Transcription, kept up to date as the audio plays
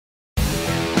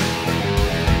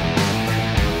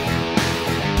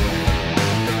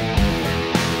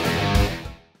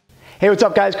Hey, what's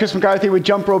up guys? Chris McCarthy with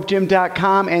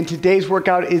JumpRopeGym.com, and today's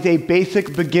workout is a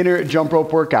basic beginner jump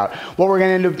rope workout. What we're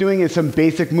gonna end up doing is some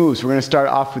basic moves. We're gonna start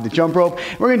off with the jump rope.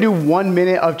 We're gonna do 1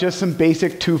 minute of just some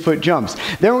basic 2-foot jumps.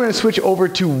 Then we're gonna switch over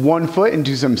to 1 foot and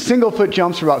do some single foot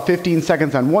jumps for about 15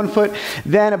 seconds on 1 foot,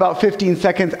 then about 15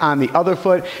 seconds on the other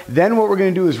foot. Then what we're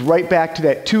gonna do is right back to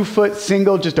that 2-foot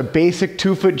single, just a basic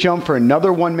 2-foot jump for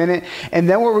another 1 minute. And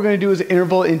then what we're gonna do is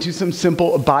interval into some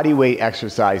simple body weight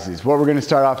exercises. What we're gonna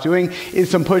start off doing is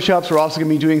some push-ups. We're also going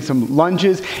to be doing some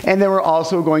lunges, and then we're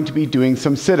also going to be doing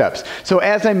some sit-ups. So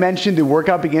as I mentioned, the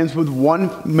workout begins with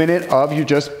 1 minute of your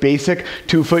just basic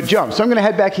 2-foot jump. So I'm going to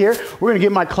head back here. We're going to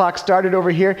get my clock started over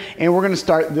here, and we're going to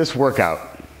start this workout.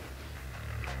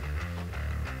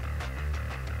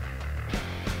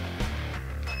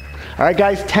 All right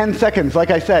guys, 10 seconds.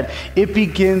 Like I said, it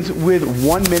begins with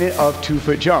 1 minute of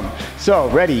 2-foot jump. So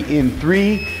ready in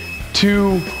 3,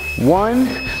 2,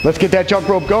 1. Let's get that jump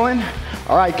rope going.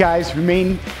 All right guys,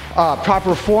 remain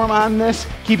proper form on this,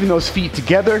 keeping those feet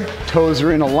together, toes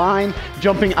are in a line,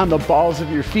 jumping on the balls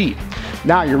of your feet.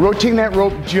 Now you're rotating that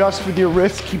rope just with your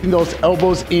wrists, keeping those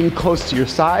elbows in close to your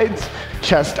sides,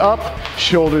 chest up,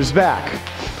 shoulders back.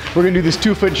 We're gonna do this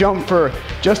 2-foot jump for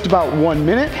just about 1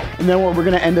 minute, and then what we're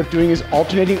gonna end up doing is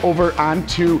alternating over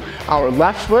onto our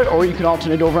left foot, or you can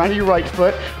alternate over onto your right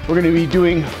foot. We're gonna be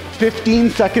doing 15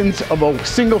 seconds of a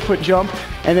single foot jump,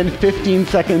 and then 15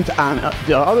 seconds on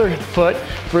the other foot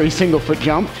for a single foot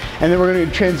jump, and then we're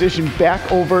gonna transition back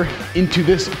over into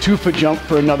this 2-foot jump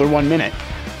for another 1 minute.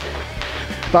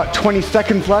 About 20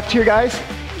 seconds left here, guys.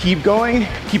 Keep going,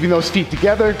 keeping those feet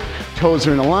together, toes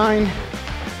are in a line.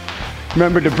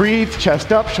 Remember to breathe,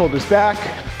 chest up, shoulders back.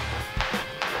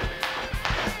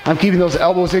 I'm keeping those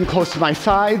elbows in close to my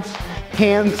sides,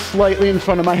 hands slightly in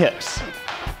front of my hips.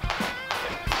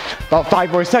 About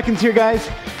 5 more seconds here, guys,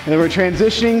 and then we're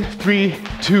transitioning. 3,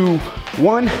 2,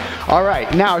 1. All right,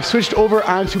 now I switched over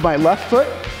onto my left foot,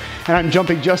 and I'm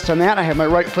jumping just on that. I have my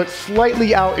right foot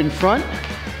slightly out in front.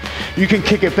 You can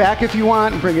kick it back if you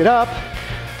want and bring it up.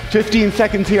 15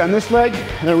 seconds here on this leg,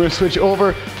 and then we're gonna switch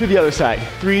over to the other side.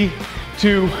 3,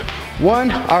 2,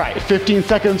 1. All right, 15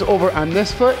 seconds over on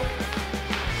this foot.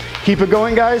 Keep it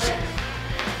going, guys.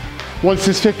 Once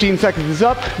this 15 seconds is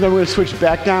up, then we're gonna switch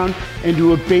back down and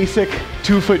do a basic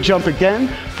 2-foot jump again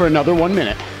for another 1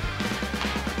 minute.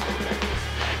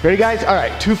 Ready, guys? All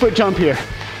right, 2-foot jump here.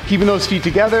 Keeping those feet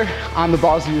together on the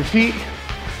balls of your feet.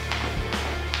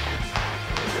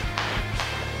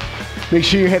 Make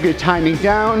sure you have your timing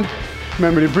down.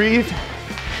 Remember to breathe.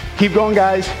 Keep going,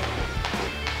 guys.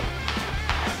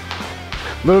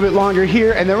 A little bit longer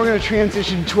here, and then we're gonna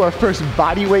transition to our first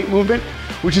body weight movement,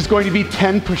 which is going to be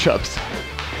 10 push-ups.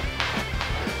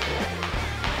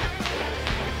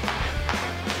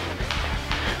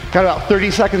 Got about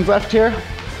 30 seconds left here.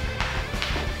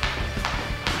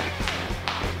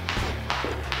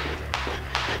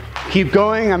 Keep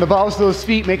going on the balls of those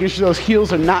feet, making sure those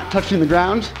heels are not touching the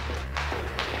ground.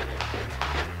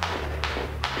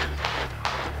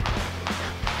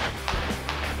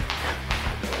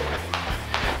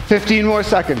 "15 more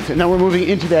seconds, and then we're moving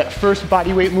into that first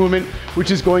body weight movement,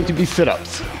 which is going to be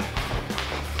sit-ups.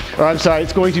 Or I'm sorry,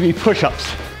 it's going to be push-ups.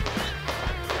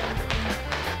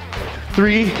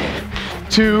 3,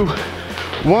 2,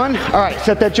 1. All right,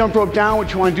 set that jump rope down.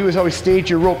 What you wanna do is always stage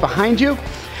your rope behind you.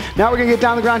 Now we're gonna get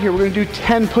down the ground here. We're gonna do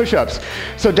 10 push-ups.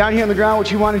 So down here on the ground,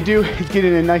 what you wanna do is get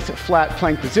in a nice flat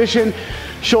plank position.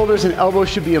 Shoulders and elbows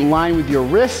should be in line with your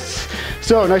wrists.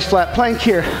 So nice flat plank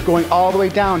here, going all the way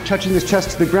down, touching this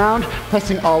chest to the ground,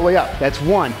 pressing all the way up. That's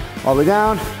 1, all the way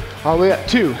down, all the way up.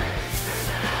 2,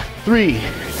 3,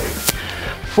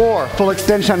 4, full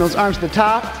extension on those arms to the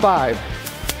top. 5,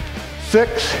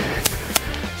 6,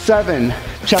 7,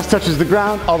 chest touches the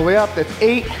ground, all the way up. That's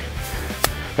 8,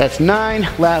 that's 9,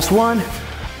 last one,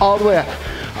 all the way up.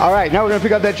 All right, now we're gonna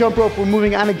pick up that jump rope. We're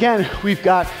moving on again. We've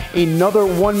got another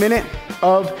 1 minute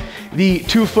of the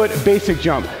 2-foot basic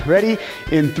jump. Ready?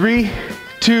 In 3,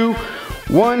 2,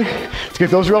 1. Let's get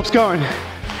those ropes going.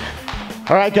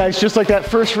 All right, guys, just like that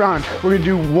first round, we're gonna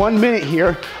do 1 minute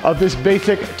here of this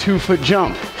basic 2-foot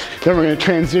jump. Then we're gonna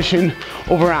transition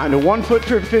over onto 1 foot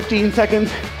for 15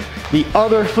 seconds, the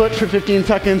other foot for 15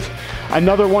 seconds,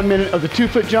 another 1 minute of the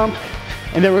 2-foot jump,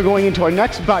 and then we're going into our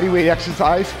next body weight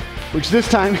exercise, which this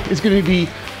time is gonna be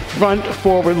front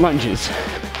forward lunges.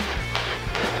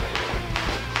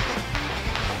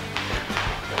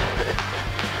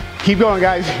 Keep going,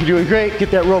 guys. You're doing great.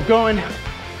 Get that rope going.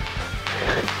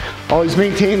 Always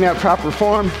maintain that proper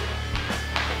form.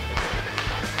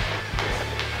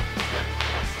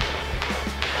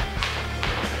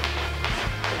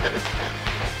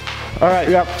 All right,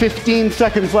 we got 15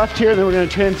 seconds left here, and then we're gonna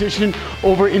transition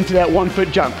over into that 1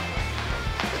 foot jump.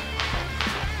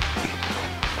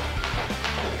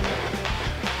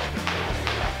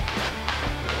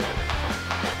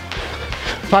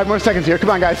 Five more seconds here,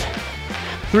 come on guys.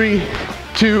 3,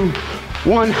 2,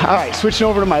 1. All right, switching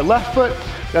over to my left foot.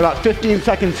 Got about 15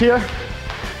 seconds here.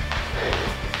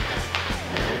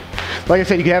 Like I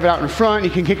said, you can have it out in front, you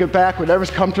can kick it back,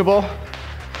 whatever's comfortable.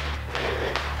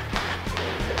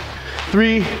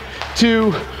 3,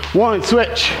 2, 1,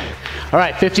 switch. All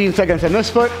right, 15 seconds on this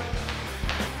foot.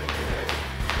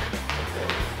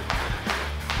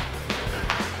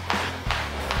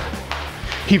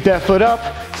 Keep that foot up,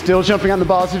 still jumping on the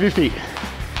balls of your feet.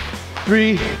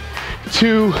 3,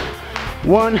 2,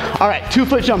 1. All right, 2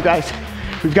 foot jump, guys.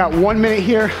 We've got 1 minute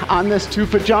here on this 2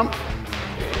 foot jump.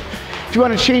 If you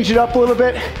want to change it up a little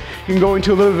bit, you can go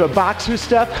into a little bit of a boxer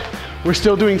step. We're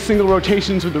still doing single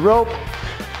rotations with the rope.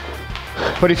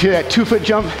 But if that 2 foot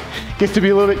jump gets to be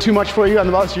a little bit too much for you on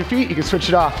the balls of your feet, you can switch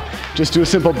it off. Just do a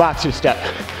simple boxer step.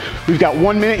 We've got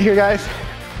 1 minute here, guys.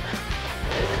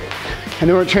 And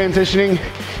then we're transitioning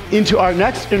into our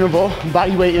next interval,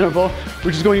 body weight interval,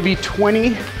 which is going to be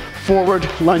 20 forward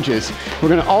lunges. We're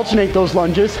gonna alternate those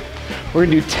lunges. We're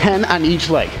gonna do 10 on each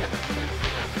leg.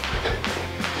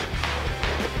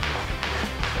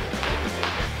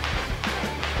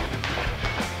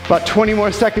 About 20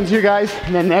 more seconds here, guys,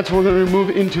 and then that's when we're gonna move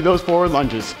into those forward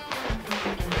lunges.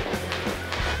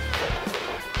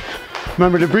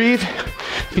 Remember to breathe.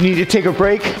 If you need to take a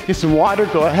break, get some water,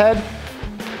 go ahead.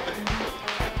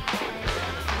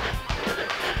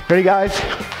 Ready, guys?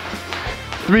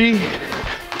 3,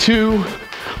 2,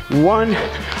 1.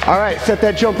 All right, set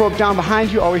that jump rope down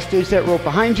behind you. Always stage that rope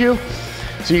behind you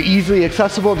so you're easily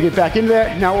accessible to get back into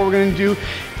that. Now what we're gonna do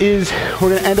is we're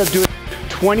gonna end up doing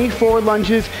 20 forward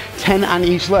lunges, 10 on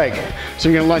each leg. So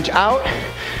you're gonna lunge out,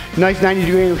 nice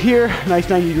 90-degree angle here, nice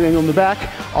 90-degree angle in the back,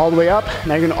 all the way up.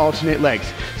 Now you're gonna alternate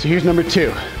legs. So here's number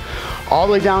 2. All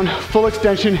the way down, full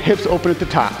extension, hips open at the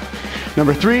top.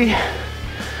 Number 3,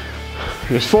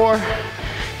 here's 4,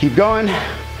 keep going.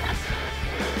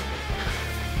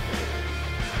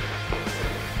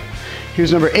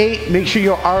 Here's number 8, make sure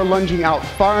you are lunging out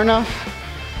far enough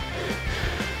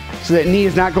so that knee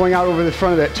is not going out over the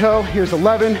front of that toe. Here's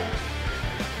 11.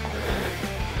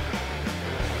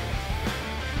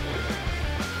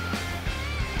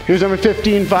 Here's number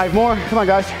 15, 5 more. Come on,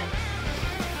 guys.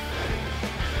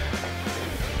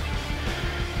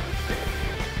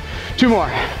 Two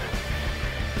more.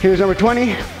 Here's number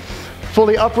 20.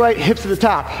 Fully upright, hips to the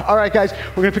top. All right, guys,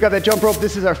 we're gonna pick up that jump rope.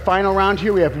 This is our final round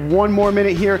here. We have 1 more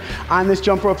minute here on this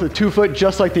jump rope for the 2 foot,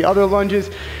 just like the other lunges.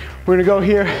 We're gonna go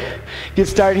here, get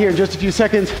started here in just a few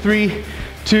seconds. 3,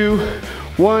 2,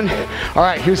 1. All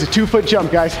right, here's the 2 foot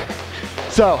jump, guys.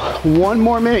 So 1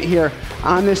 more minute here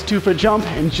on this 2 foot jump,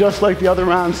 and just like the other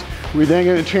rounds, we're then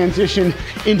gonna transition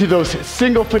into those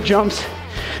single foot jumps.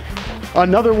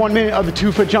 Another 1 minute of the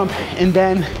 2 foot jump, and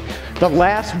then the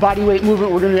last body weight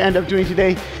movement we're gonna end up doing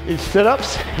today is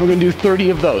sit-ups. We're gonna do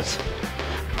 30 of those.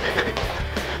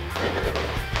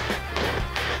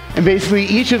 And basically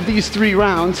each of these 3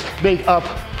 rounds make up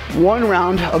 1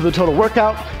 round of the total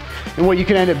workout. And what you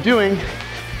can end up doing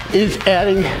is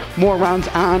adding more rounds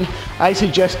on. I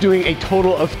suggest doing a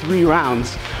total of 3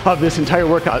 rounds of this entire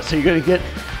workout. So you're gonna get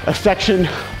a section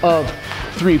of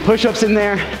 3 push-ups in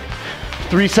there,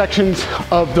 3 sections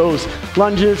of those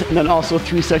lunges, and then also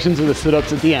 3 sections of the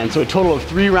sit-ups at the end. So a total of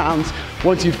 3 rounds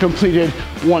once you've completed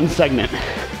 1 segment.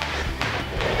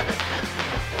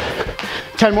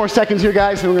 10 more seconds here,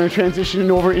 guys, and we're gonna transition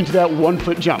over into that 1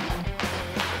 foot jump.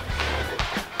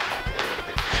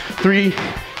 3,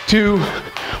 2,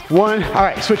 1. All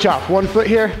right, switch off. 1 foot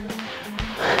here.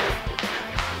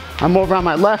 I'm over on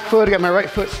my left foot. I got my right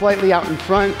foot slightly out in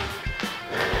front.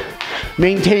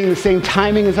 Maintaining the same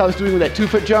timing as I was doing with that 2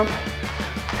 foot jump.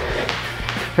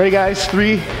 Ready, guys?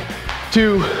 3,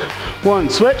 2, 1,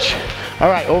 switch. All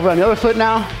right, over on the other foot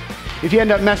now. If you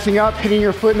end up messing up, hitting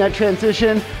your foot in that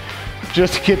transition,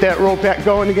 just get that rope back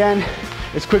going again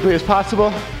as quickly as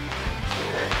possible.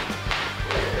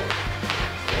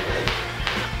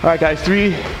 All right, guys,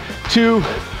 3, 2,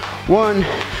 1,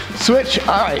 switch.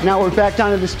 All right, now we're back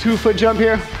down to this 2 foot jump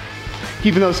here.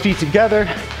 Keeping those feet together,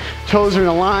 toes are in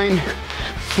a line,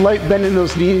 slight bend in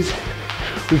those knees.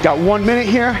 We've got 1 minute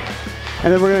here,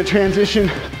 and then we're gonna transition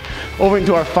over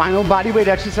into our final body weight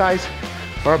exercise,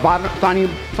 or our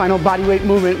final body weight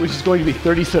movement, which is going to be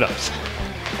 30 sit-ups.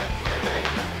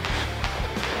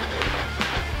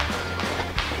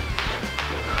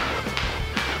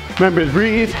 Remember to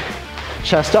breathe,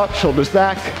 chest up, shoulders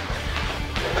back.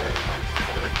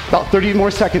 About 30 more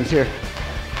seconds here.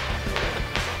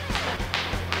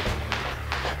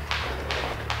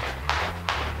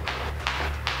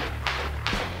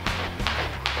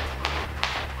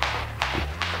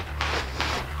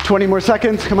 More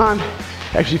seconds, come on.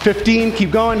 Actually 15,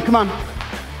 keep going, come on.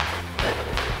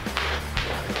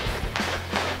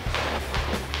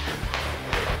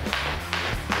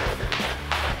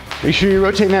 Make sure you're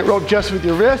rotating that rope just with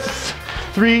your wrists.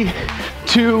 3,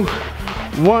 2,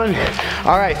 1.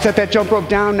 All right, set that jump rope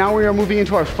down. Now we are moving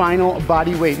into our final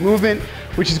body weight movement,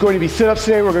 which is going to be sit-ups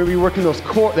today. We're going to be working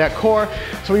that core.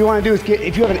 So what you want to do is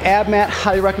if you have an ab mat,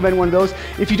 highly recommend one of those.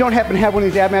 If you don't happen to have one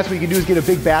of these ab mats, what you can do is get a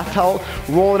big bath towel,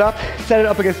 roll it up, set it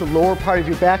up against the lower part of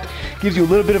your back. Gives you a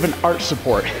little bit of an arch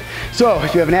support. So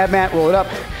if you have an ab mat, roll it up.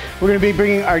 We're going to be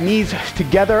bringing our knees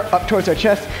together up towards our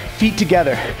chest, feet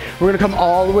together. We're going to come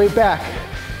all the way back,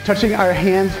 touching our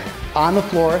hands on the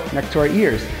floor next to our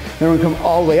ears. Then we're going to come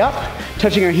all the way up,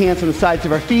 touching our hands on the sides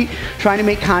of our feet, trying to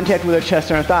make contact with our chest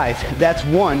and our thighs. That's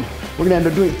 1. We're going to end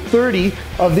up doing 30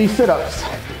 of these sit-ups.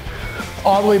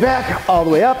 All the way back, all the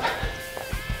way up.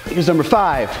 Here's number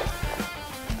 5.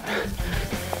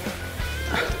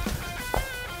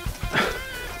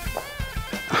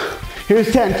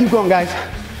 Here's 10. Keep going, guys.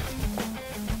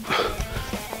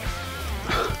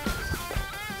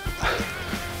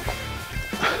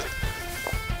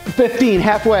 15,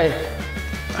 halfway.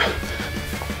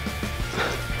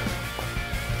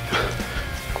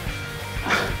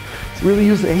 Really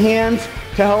use the hands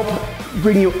to help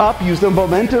bring you up. Use the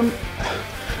momentum.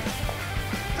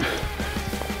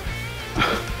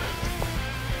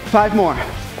 5 more.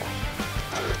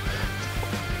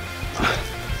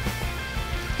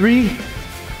 3,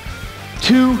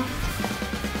 2,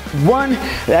 1.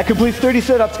 That completes 30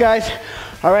 sit-ups, guys.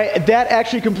 All right, that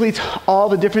actually completes all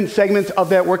the different segments of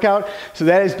that workout. So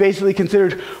that is basically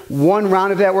considered one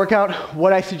round of that workout.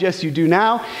 What I suggest you do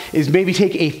now is maybe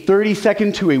take a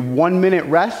 30-second to a 1-minute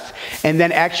rest and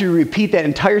then actually repeat that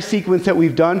entire sequence that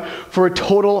we've done for a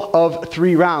total of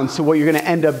 3 rounds. So what you're gonna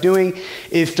end up doing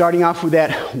is starting off with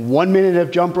that 1 minute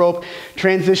of jump rope,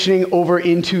 transitioning over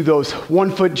into those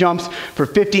 1-foot jumps for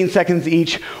 15 seconds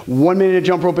each, 1 minute of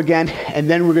jump rope again, and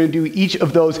then we're gonna do each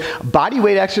of those body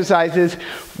weight exercises,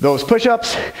 those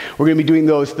push-ups. We're gonna be doing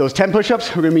those 10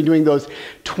 push-ups. We're gonna be doing those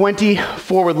 20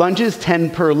 forward lunges, 10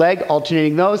 per leg,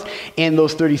 alternating those, and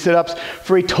those 30 sit-ups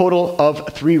for a total of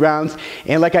 3 rounds.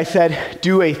 And like I said,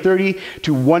 do a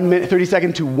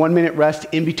 30-second to 1 minute rest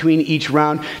in between each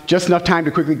round. Just enough time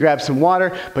to quickly grab some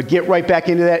water, but get right back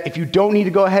into that. If you don't need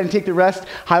to go ahead and take the rest,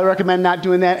 highly recommend not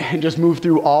doing that and just move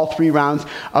through all 3 rounds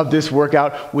of this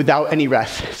workout without any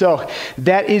rest. So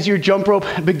that is your jump rope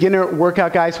beginner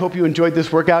workout, guys. Hope you enjoyed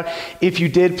this workout. If you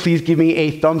did, please give me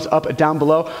a thumbs up down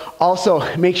below.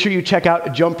 Also, make sure you check out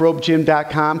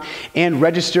jumpropegym.com and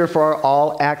register for our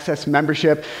all-access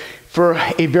membership. For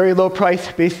a very low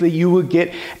price, basically you will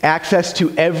get access to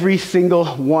every single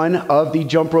one of the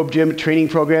Jump Rope Gym training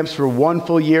programs for 1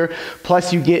 full year.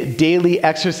 Plus you get daily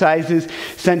exercises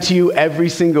sent to you every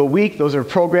single week. Those are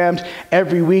programmed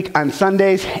every week on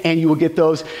Sundays, and you will get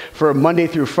those for Monday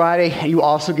through Friday. And you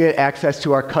also get access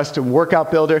to our custom workout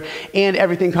builder, and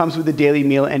everything comes with a daily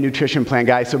meal and nutrition plan,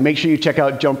 guys. So make sure you check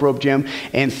out Jump Rope Gym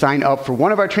and sign up for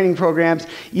one of our training programs,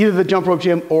 either the Jump Rope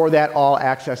Gym or that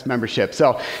all-access membership.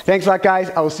 So thanks a lot, guys.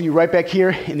 I will see you right back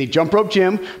here in the Jump Rope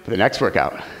Gym for the next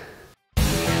workout.